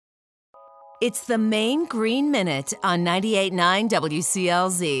It's the Maine Green Minute on 98.9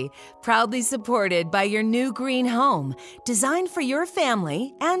 WCLZ, proudly supported by your new green home, designed for your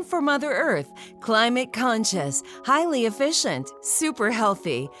family and for Mother Earth, climate conscious, highly efficient, super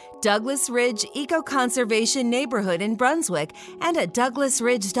healthy. Douglas Ridge Eco-Conservation Neighborhood in Brunswick and at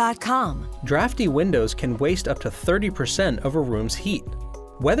douglasridge.com. Drafty windows can waste up to 30% of a room's heat.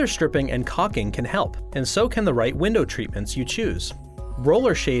 Weather stripping and caulking can help, and so can the right window treatments you choose.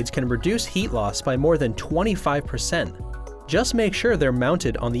 Roller shades can reduce heat loss by more than 25%. Just make sure they're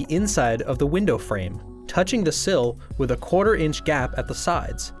mounted on the inside of the window frame, touching the sill with a 1/4 inch gap at the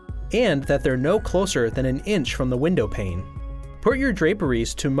sides, and that they're no closer than 1 inch from the window pane. Put your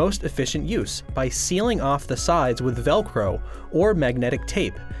draperies to most efficient use by sealing off the sides with Velcro or magnetic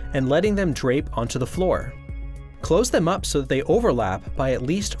tape and letting them drape onto the floor. Close them up so that they overlap by at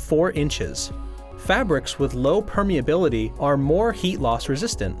least 4 inches. Fabrics with low permeability are more heat loss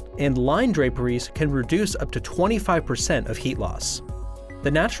resistant, and line draperies can reduce up to 25% of heat loss.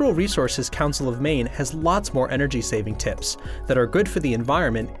 The Natural Resources Council of Maine has lots more energy-saving tips that are good for the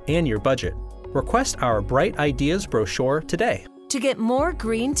environment and your budget. Request our Bright Ideas brochure today. To get more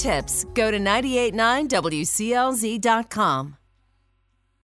green tips, go to 989WCLZ.com.